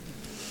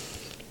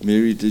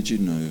Mary, did you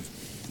know?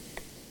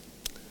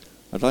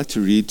 I'd like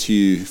to read to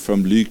you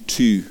from Luke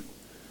 2,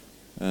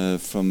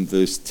 from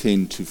verse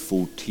 10 to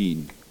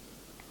 14,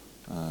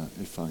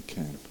 if I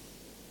can.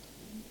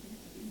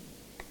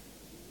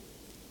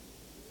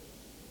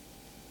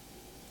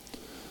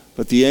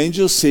 But the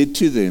angel said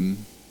to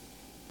them,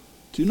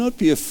 "Do not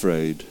be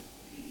afraid.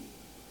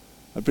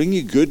 I bring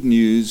you good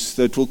news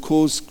that will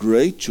cause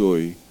great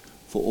joy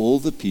for all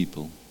the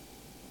people.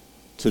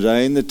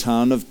 Today in the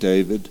town of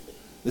David,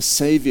 a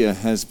Saviour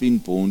has been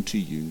born to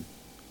you.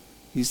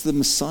 He's the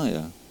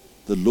Messiah,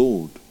 the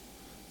Lord.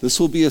 This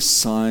will be a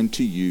sign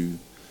to you.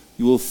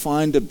 You will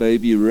find a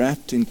baby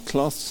wrapped in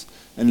cloths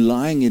and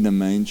lying in a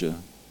manger."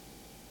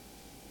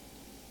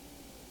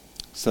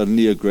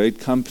 Suddenly a great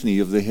company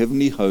of the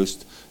heavenly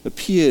host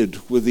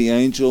appeared with the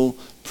angel,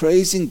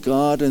 praising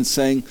God and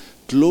saying,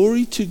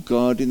 "Glory to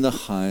God in the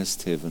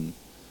highest heaven,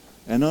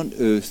 and on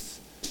earth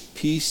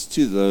peace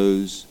to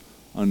those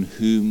on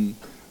whom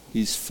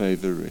his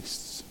favor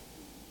rests."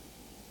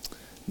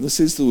 And this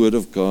is the word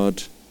of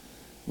God.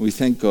 We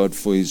thank God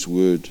for his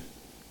word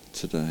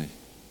today.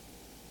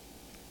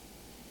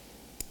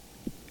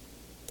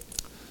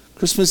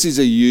 Christmas is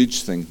a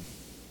huge thing.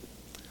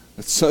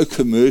 It's so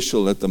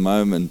commercial at the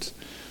moment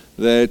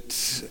that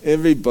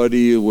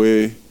everybody,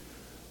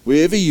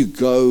 wherever you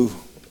go,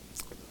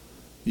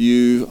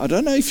 I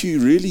don't know if you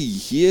really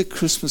hear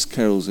Christmas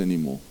carols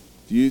anymore.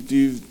 You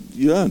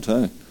don't,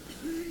 huh?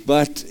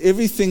 But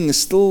everything is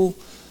still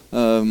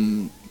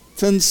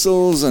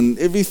tinsels, and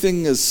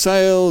everything is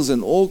sales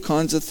and all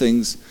kinds of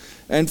things.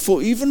 And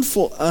even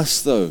for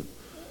us, though,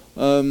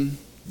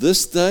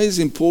 this day is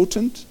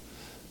important.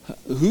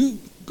 Who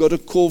got a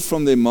call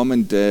from their mom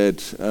and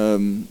dad,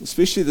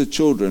 especially the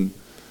children?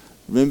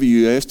 Remember,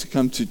 you have to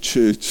come to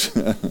church.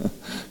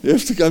 You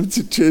have to come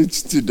to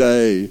church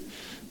today.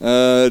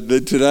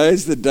 Today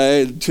is the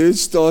day. Church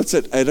starts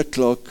at 8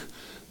 o'clock.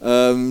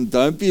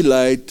 Don't be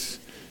late.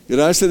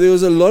 So there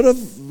was a lot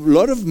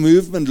of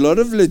movement, a lot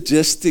of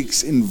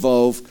logistics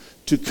involved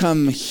to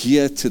come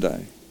here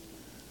today.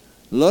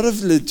 A lot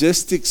of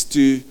logistics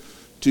to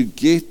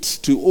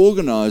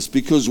organize,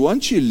 because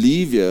once you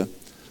leave here,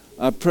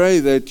 I pray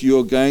that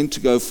you're going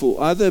to go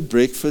for either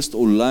breakfast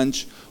or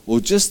lunch, or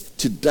just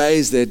today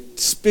is that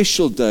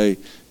special day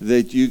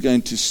that you're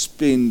going to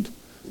spend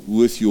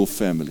with your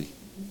family.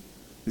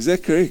 Is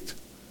that correct?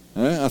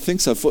 I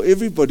think so. For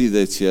everybody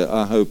that's here,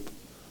 I hope.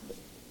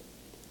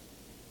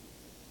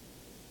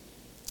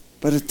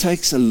 But it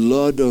takes a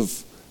lot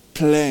of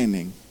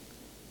planning.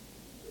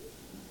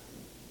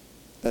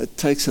 It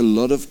takes a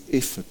lot of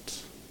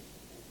effort.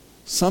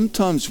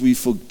 Sometimes we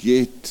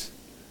forget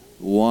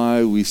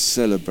why we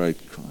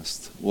celebrate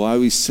Christ, why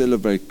we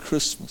celebrate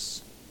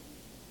Christmas.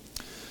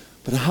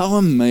 But how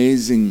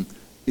amazing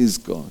is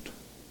God?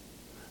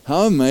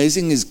 How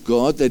amazing is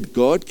God that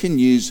God can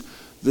use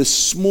the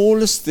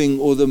smallest thing,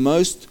 or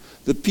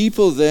the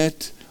people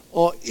that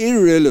are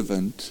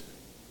irrelevant,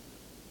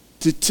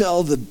 to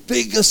tell the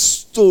biggest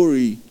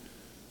story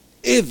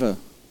ever.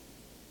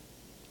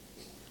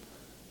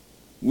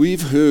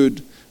 We've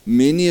heard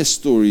many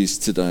stories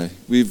today.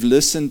 We've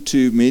listened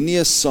to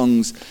many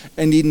songs,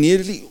 and in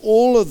nearly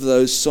all of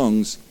those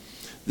songs,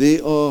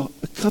 there are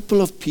a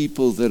couple of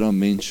people that are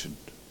mentioned.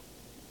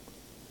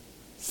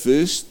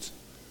 First,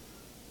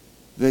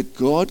 that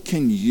God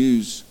can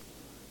use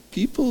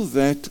people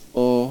that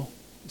are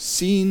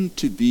seen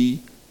to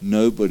be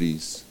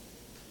nobodies.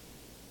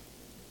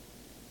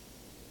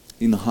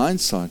 In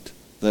hindsight,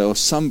 they are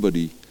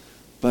somebody,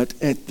 but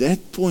at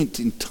that point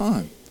in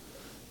time,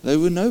 they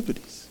were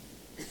nobodies.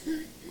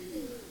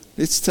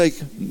 Let's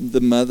take the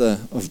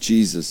mother of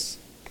Jesus,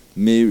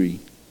 Mary.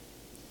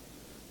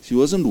 She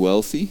wasn't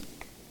wealthy.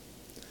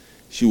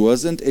 She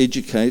wasn't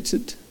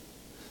educated.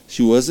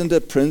 She wasn't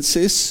a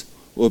princess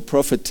or a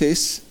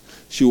prophetess.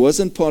 She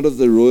wasn't part of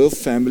the royal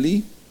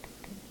family.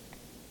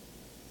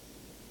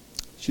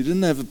 She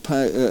didn't have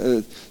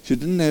she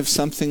didn't have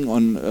something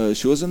on.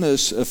 She wasn't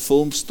a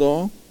film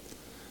star.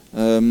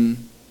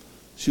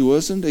 She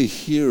wasn't a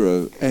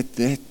hero at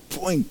that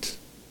point.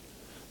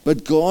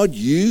 But God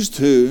used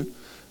her,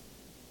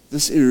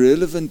 this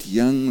irrelevant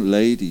young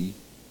lady,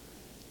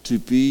 to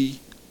be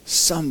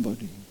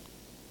somebody.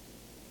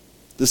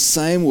 The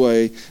same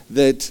way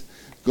that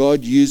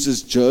God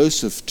uses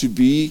Joseph to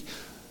be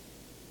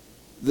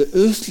the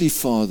earthly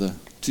father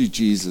to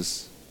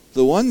Jesus.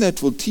 The one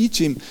that will teach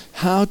him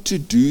how to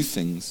do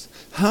things,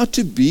 how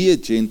to be a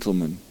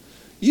gentleman.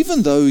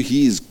 Even though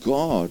he is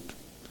God,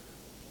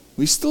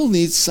 we still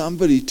need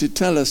somebody to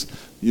tell us,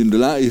 you're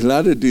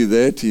allowed to do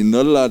that, you're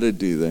not allowed to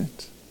do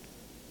that.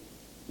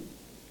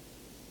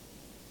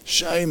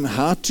 Show him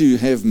how to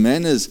have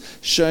manners,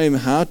 show him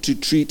how to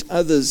treat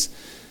others.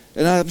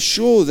 And I'm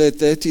sure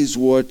that is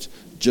what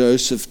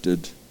Joseph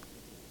did.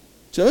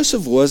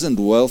 Joseph wasn't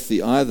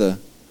wealthy either.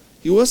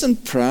 He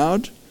wasn't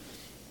proud.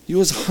 He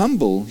was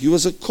humble. He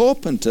was a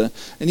carpenter,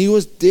 and he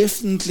was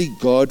definitely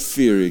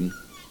God-fearing.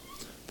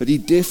 But he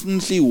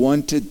definitely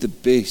wanted the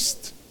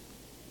best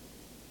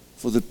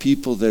for the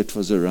people that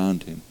was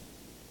around him.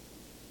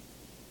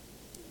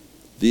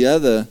 The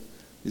other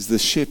is the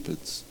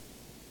shepherds.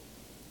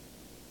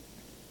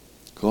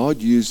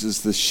 God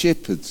uses the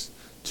shepherds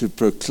to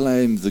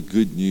proclaim the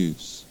good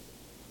news,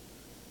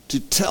 to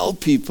tell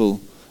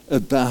people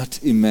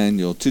about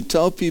Emmanuel, to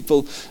tell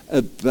people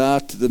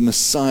about the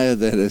Messiah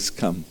that has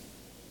come.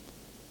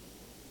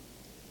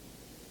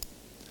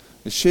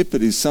 A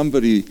shepherd is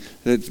somebody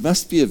that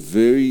must be a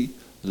very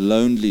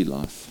lonely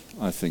life,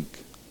 I think.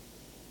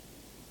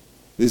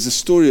 There's a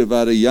story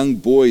about a young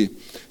boy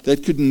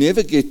that could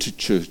never get to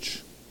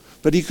church,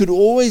 but he could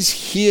always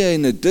hear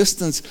in a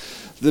distance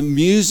the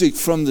music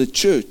from the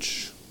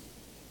church.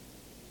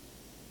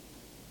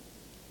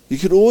 He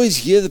could always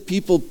hear the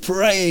people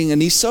praying,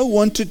 and he so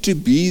wanted to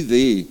be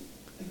there.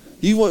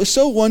 He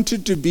so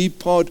wanted to be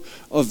part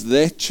of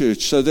that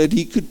church so that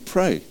he could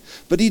pray.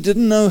 But he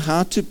didn't know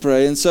how to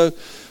pray, and so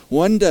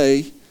one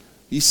day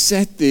he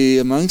sat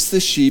there amongst the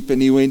sheep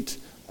and he went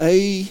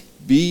A,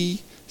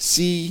 B,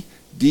 C,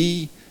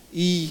 D,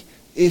 E,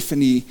 F,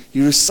 and he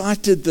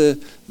recited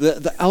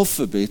the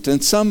alphabet.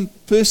 And some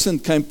person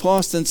came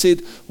past and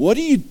said, "What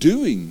are you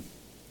doing?"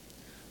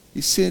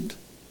 He said,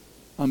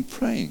 "I'm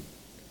praying."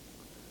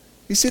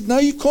 He said, "No,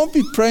 you can't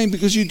be praying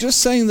because you're just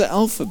saying the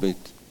alphabet."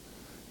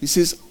 He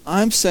says,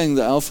 "I'm saying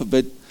the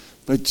alphabet,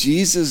 but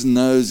Jesus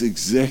knows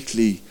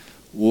exactly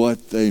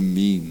what they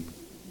mean."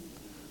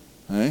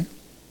 Eh?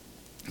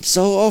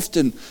 So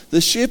often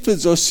the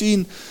shepherds are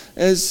seen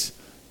as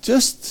they're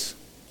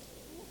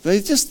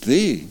just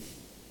there.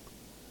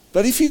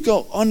 But if you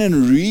go on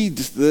and read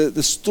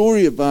the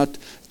story about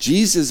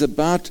Jesus,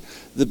 about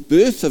the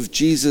birth of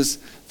Jesus,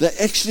 they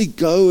actually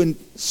go and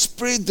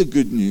spread the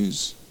good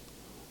news.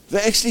 They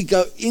actually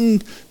go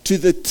into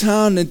the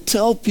town and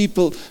tell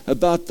people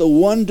about the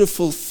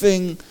wonderful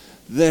thing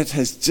that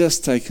has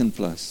just taken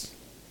place.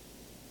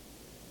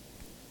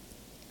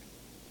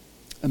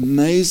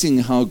 Amazing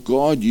how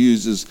God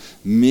uses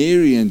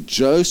Mary and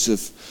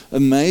Joseph.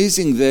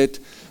 Amazing that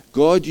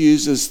God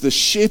uses the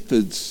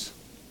shepherds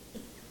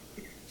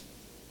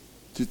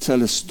to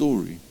tell a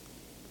story.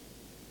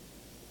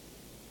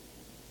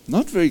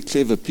 Not very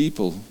clever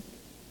people.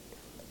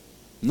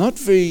 Not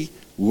very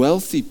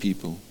wealthy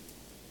people.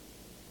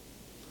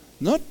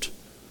 Not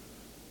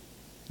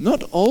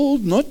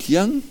old, not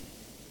young.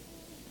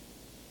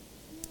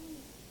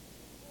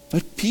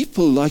 But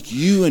people like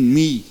you and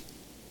me.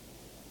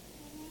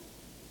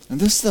 And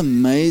this is the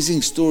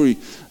amazing story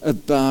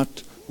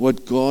about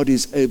what God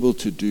is able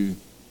to do.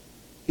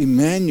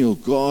 Emmanuel,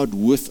 God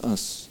with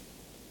us.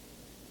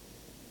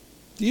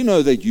 Do you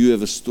know that you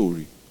have a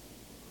story?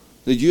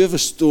 That you have a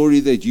story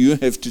that you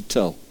have to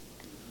tell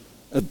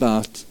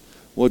about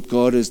what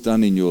God has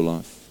done in your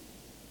life?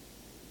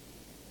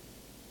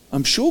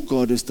 I'm sure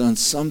God has done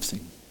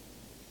something.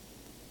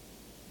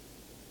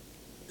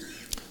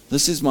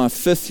 This is my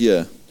 5th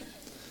year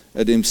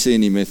at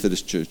Mseni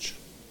Methodist Church.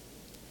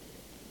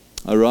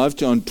 I arrived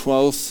here on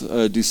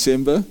 12th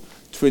December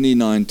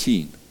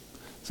 2019.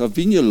 So I've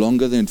been here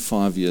longer than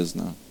 5 years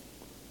now.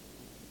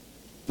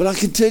 But I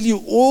can tell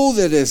you all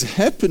that has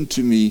happened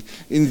to me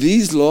in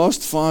these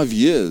last 5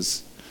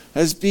 years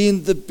has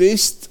been the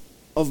best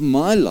of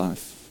my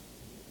life.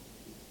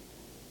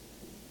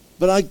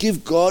 But I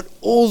give God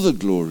all the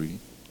glory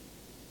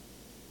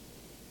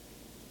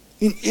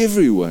in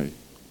every way.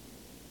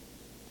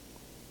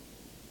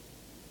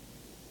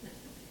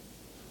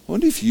 I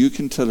wonder if you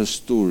can tell a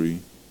story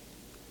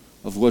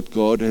of what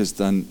God has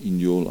done in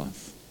your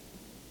life.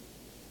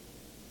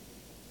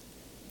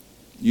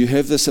 You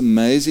have this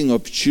amazing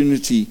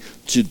opportunity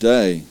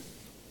today,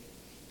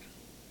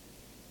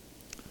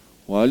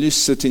 while you're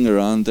sitting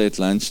around that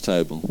lunch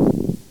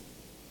table,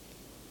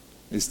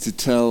 is to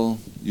tell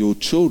your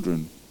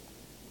children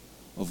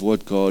of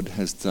what God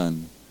has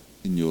done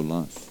in your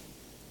life.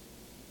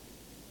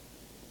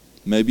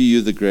 Maybe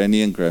you're the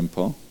granny and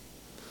grandpa.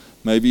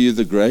 Maybe you're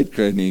the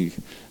great-granny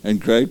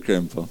and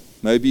great-grandpa.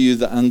 Maybe you're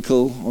the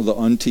uncle or the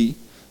auntie.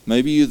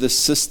 Maybe you're the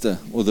sister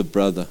or the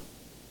brother.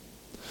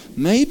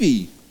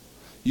 Maybe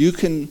you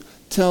can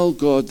tell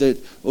God that,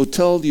 or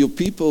tell your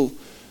people,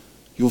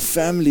 your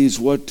families,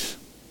 what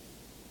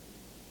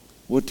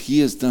He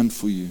has done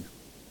for you.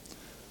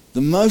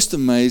 The most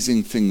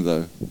amazing thing,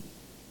 though,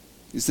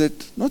 is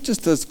that not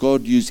just does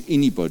God use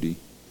anybody,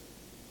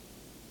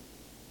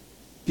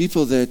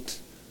 people that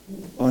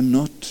are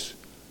not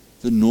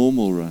the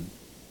normal run.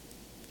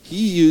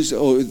 He uses,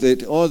 or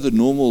that are the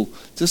normal,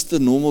 just the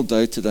normal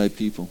day-to-day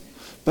people.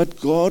 But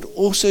God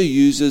also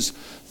uses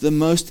the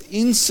most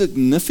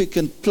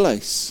insignificant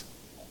place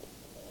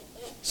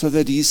so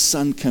that His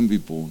Son can be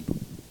born.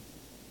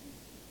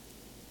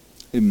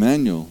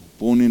 Emmanuel,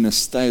 born in a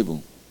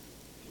stable.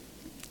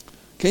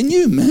 Can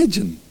you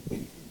imagine?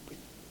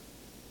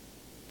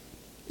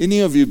 Any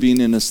of you been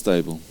in a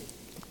stable?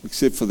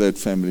 Except for that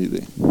family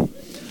there.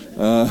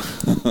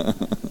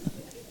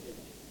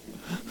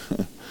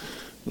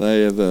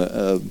 They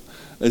have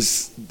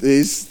is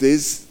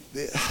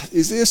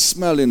there a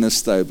smell in a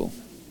stable?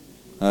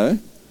 Oh?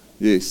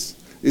 Yes.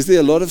 Is there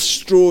a lot of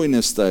straw in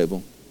a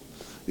stable?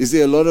 Is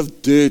there a lot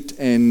of dirt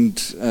and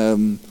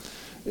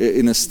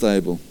in a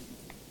stable?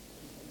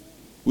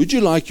 Would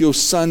you like your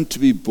son to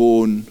be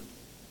born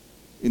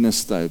in a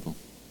stable?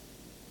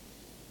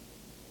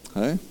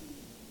 Hey?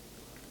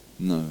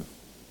 No.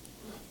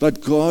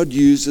 But God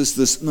uses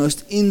this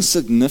most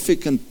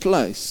insignificant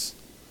place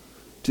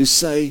to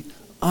say,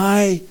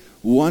 I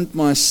want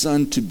my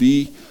son to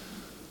be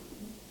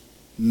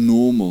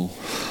normal.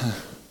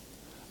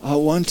 I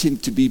want him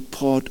to be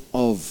part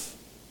of.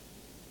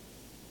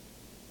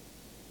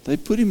 They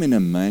put him in a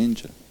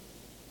manger.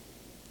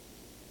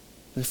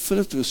 They fill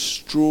it with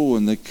straw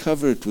and they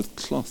cover it with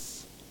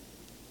cloth.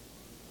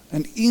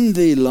 And in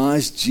there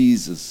lies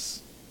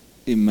Jesus,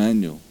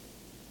 Emmanuel.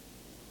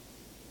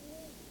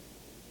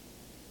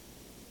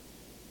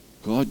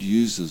 God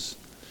uses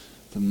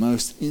the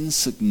most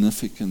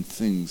insignificant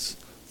things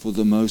for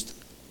the most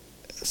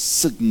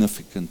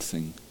significant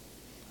thing,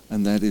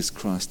 and that is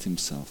Christ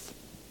himself.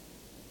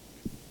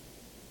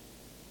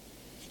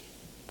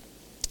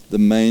 The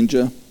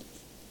manger,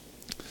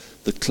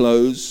 the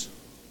clothes,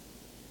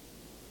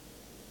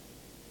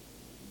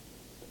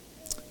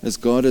 as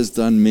God has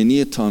done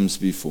many a times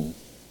before.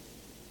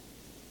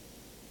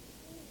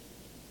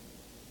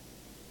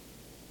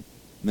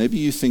 Maybe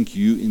you think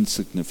you're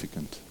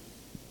insignificant.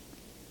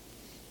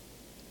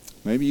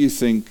 Maybe you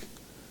think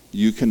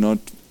you cannot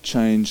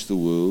change the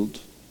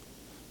world.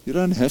 You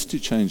don't have to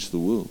change the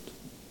world.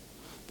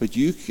 But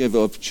you have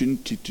the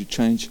opportunity to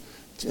change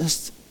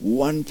just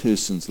one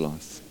person's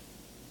life.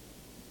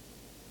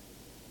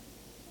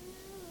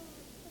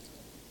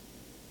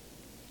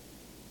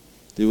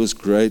 There was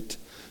great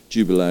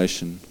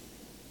jubilation.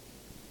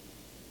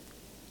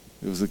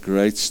 It was a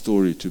great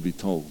story to be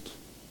told.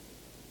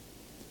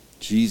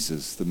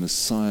 Jesus, the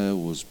Messiah,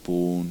 was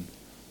born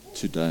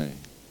today.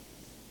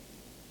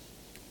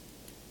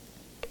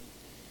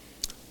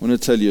 I want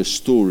to tell you a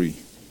story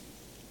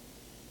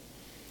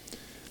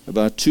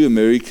about two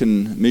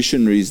American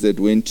missionaries that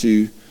went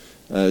to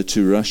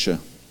Russia.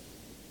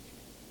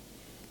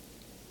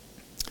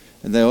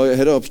 And they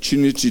had an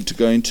opportunity to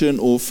go into an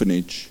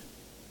orphanage.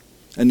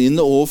 And in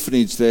the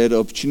orphanage, they had an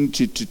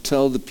opportunity to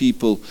tell the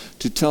people,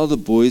 to tell the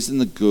boys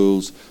and the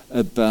girls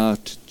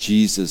about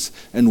Jesus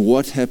and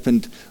what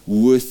happened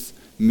with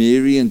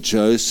Mary and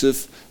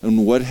Joseph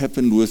and what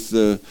happened with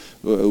the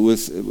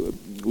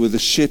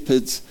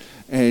shepherds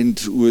and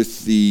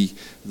with the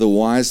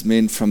wise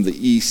men from the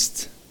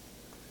east.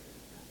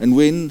 And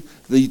when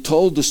they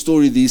told the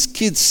story, these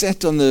kids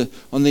sat on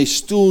their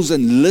stools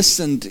and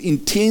listened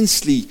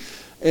intensely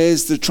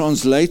as the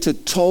translator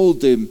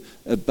told them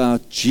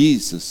about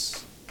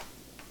Jesus.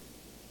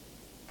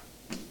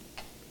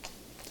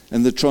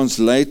 And the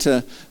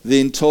translator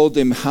then told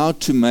them how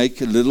to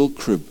make a little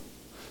crib,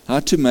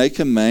 how to make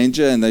a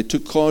manger, and they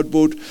took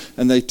cardboard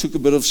and they took a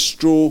bit of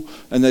straw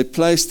and they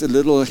placed a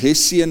little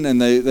hessian and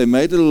they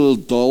made a little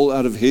doll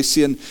out of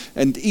hessian,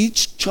 and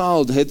each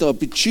child had the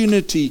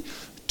opportunity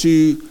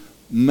to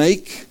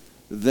make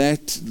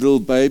that little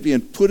baby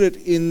and put it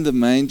in the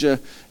manger,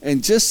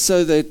 and just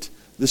so that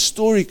the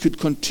story could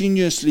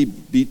continuously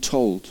be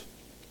told.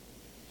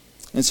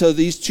 And so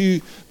these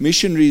two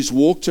missionaries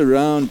walked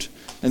around,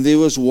 and there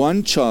was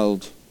one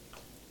child,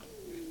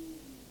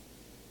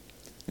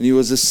 and he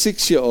was a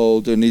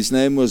 6-year-old, and his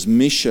name was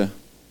Misha.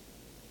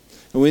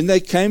 And when they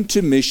came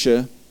to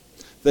Misha,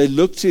 they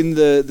looked in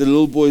the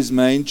little boy's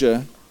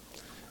manger,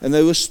 and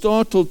they were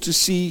startled to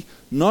see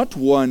not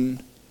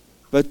one,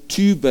 but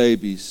 2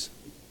 babies.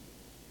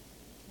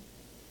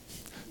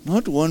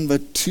 Not one,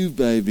 but 2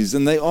 babies.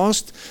 And they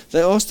asked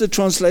the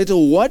translator,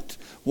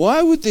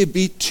 why would there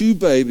be 2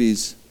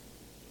 babies?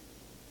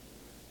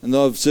 And the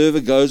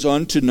observer goes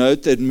on to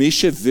note that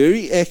Misha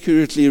very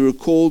accurately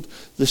recalled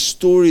the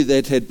story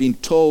that had been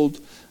told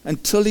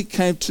until he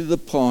came to the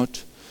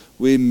part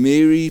where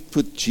Mary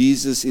put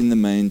Jesus in the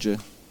manger.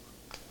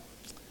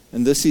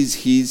 And this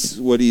is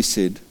what he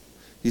said.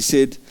 He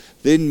said,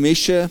 then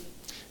Misha,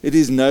 it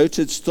is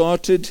noted,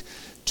 started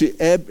to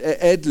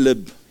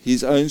ad-lib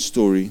his own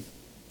story.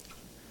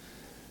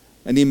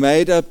 And he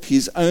made up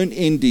his own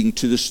ending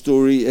to the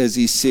story as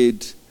he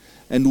said,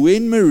 and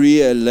when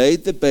Maria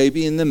laid the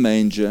baby in the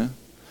manger,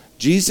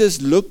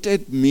 Jesus looked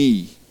at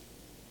me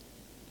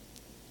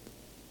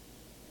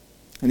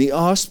and he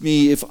asked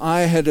me if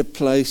I had a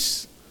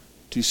place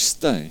to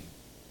stay.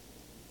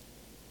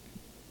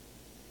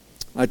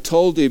 I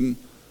told him,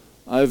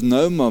 I have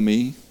no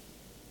mommy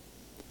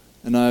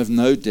and I have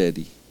no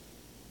daddy.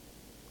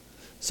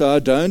 So I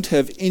don't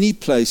have any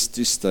place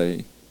to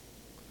stay.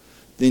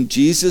 Then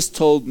Jesus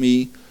told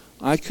me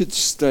I could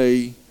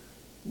stay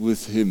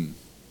with him.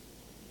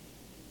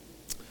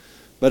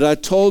 But I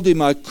told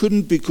him I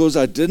couldn't because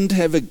I didn't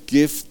have a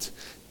gift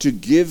to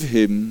give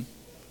him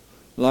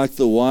like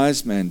the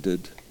wise man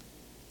did,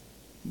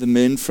 the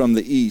men from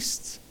the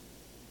east.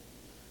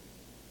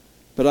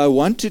 But I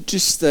wanted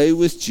to stay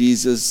with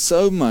Jesus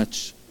so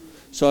much,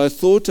 so I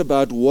thought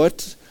about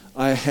what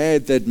I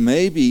had that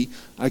maybe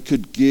I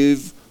could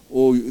give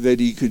or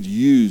that he could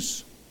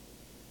use.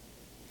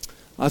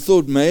 I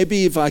thought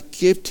maybe if I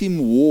kept him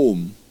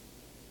warm,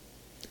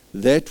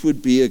 that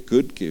would be a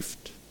good gift.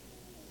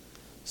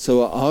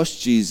 So I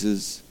asked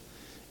Jesus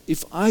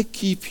if I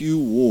keep you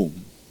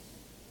warm,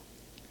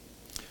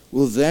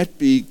 will that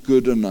be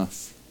good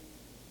enough?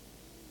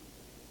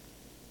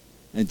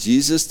 And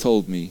Jesus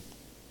told me,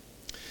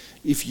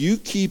 if you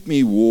keep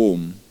me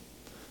warm,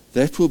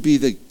 that will be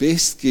the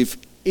best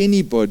gift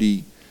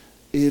anybody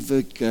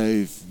ever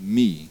gave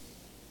me.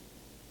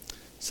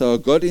 So I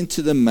got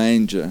into the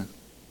manger,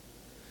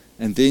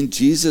 and then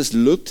Jesus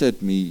looked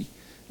at me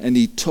and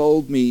he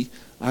told me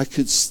I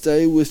could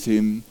stay with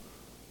him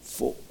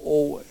for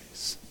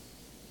always.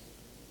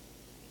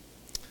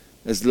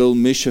 As little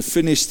Misha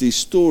finished his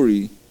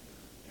story,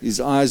 his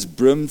eyes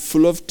brimmed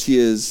full of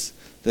tears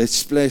that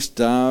splashed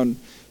down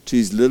to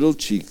his little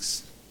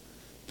cheeks.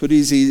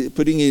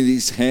 Putting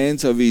his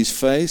hands over his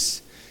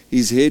face,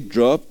 his head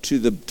dropped to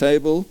the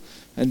table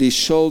and his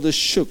shoulders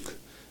shook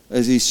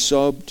as he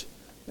sobbed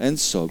and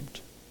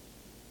sobbed.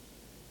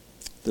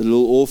 The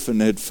little orphan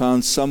had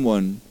found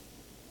someone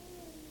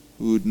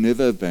who would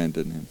never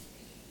abandon him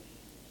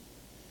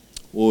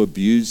or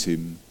abuse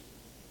him,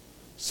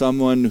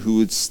 someone who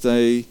would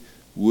stay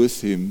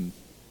with him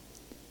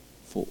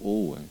for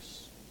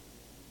always.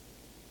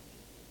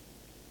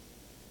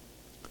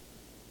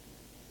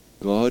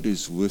 God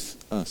is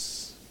with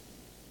us.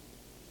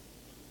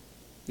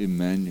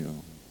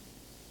 Emmanuel.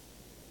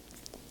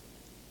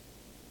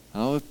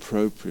 How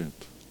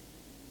appropriate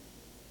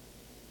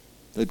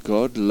that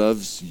God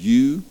loves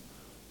you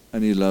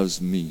and he loves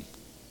me.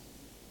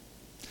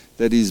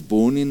 That he's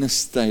born in a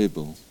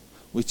stable,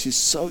 which is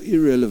so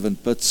irrelevant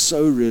but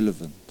so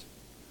relevant.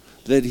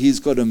 That he's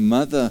got a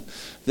mother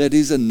that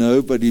is a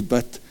nobody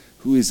but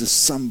who is a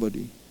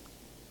somebody.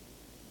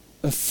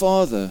 A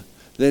father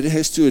that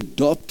has to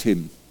adopt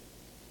him,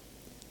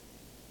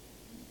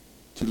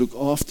 to look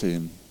after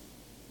him.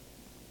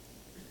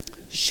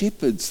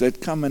 Shepherds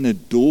that come and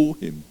adore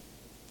him,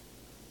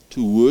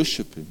 to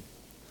worship him,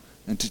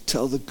 and to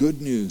tell the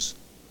good news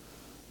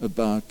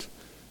about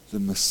the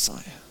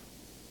Messiah.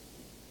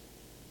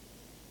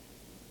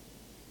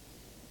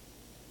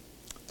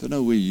 Don't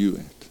know where you're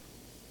at.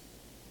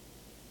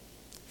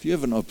 If you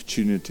have an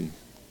opportunity,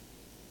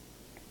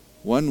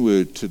 one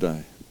word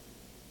today.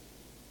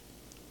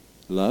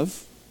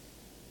 Love.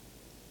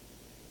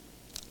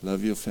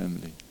 Love your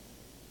family.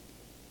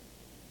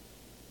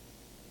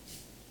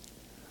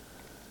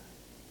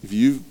 If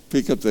you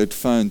pick up that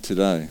phone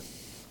today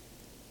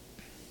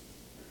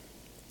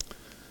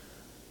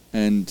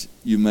and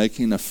you're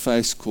making a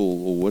face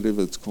call or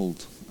whatever it's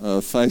called,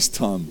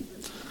 FaceTime,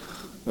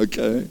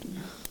 okay,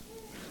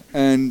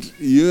 and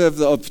you have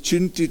the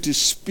opportunity to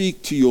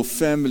speak to your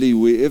family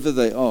wherever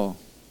they are,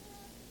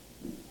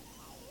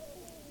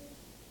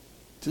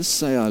 just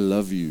say, I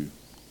love you.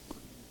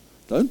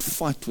 Don't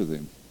fight with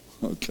them,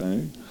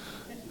 okay?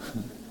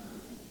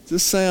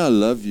 Just say, I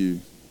love you.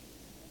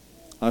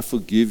 I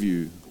forgive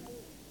you.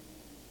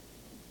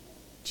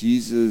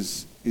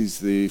 Jesus is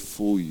there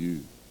for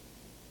you.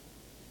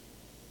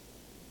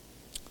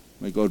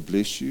 May God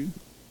bless you.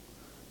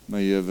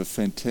 May you have a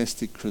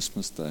fantastic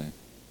Christmas day.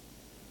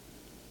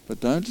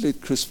 But don't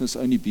let Christmas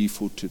only be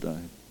for today.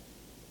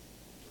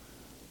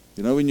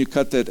 You know when you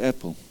cut that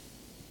apple,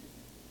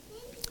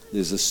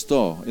 there's a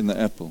star in the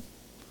apple.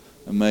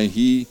 And may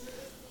he...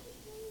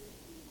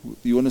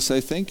 You want to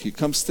say thank you?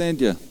 Come stand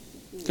here.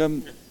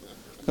 Come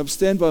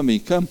stand by me.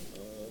 Come.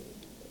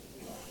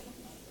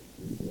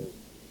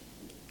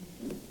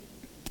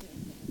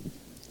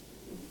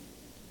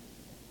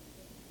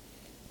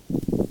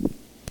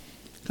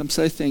 Come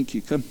say thank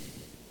you. Come.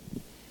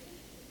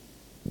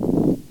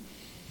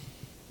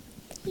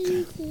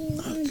 Okay.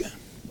 Okay.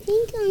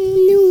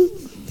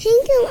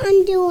 Thank you,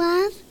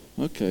 Andrew.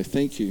 Okay,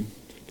 thank you.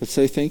 But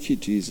say thank you,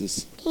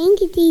 Jesus.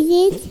 Thank you,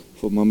 Jesus.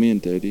 For Mommy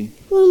and Daddy.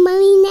 For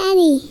Mommy and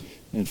Daddy.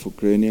 And for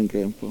Granny and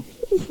Grandpa.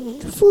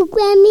 For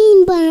Granny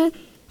and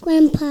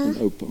Grandpa. And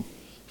Opa.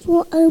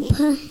 For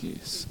Opa.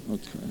 Yes,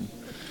 okay.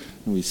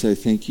 And we say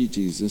thank you,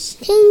 Jesus.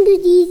 Thank you,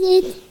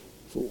 Jesus.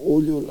 For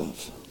all your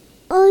love.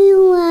 All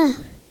your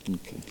love.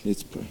 Okay,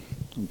 let's pray.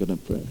 I'm going to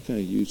pray.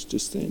 Okay, you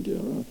just stand here,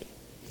 all right?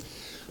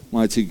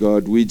 Mighty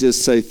God, we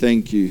just say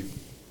thank you.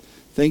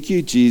 Thank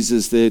you,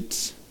 Jesus,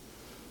 that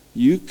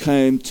you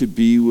came to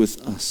be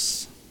with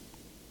us.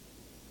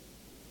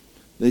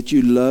 That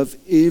you love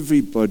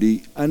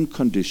everybody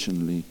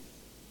unconditionally.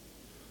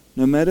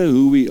 No matter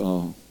who we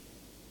are.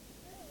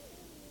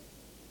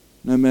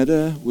 No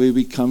matter where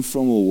we come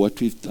from or what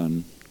we've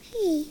done.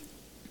 Hey,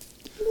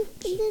 look,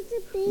 there's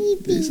a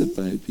baby. There's a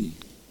baby.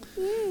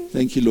 Yeah.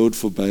 Thank you, Lord,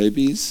 for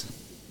babies.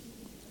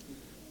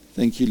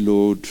 Thank you,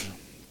 Lord,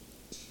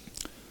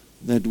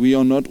 that we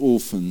are not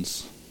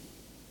orphans,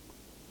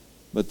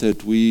 but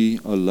that we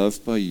are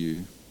loved by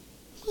you.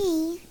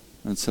 Hey.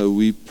 And so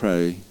we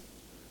pray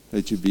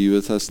that you be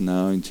with us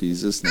now in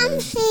Jesus' name. I'm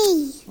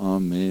hey.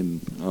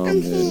 Amen. I'm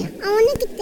Amen. hey. I want to get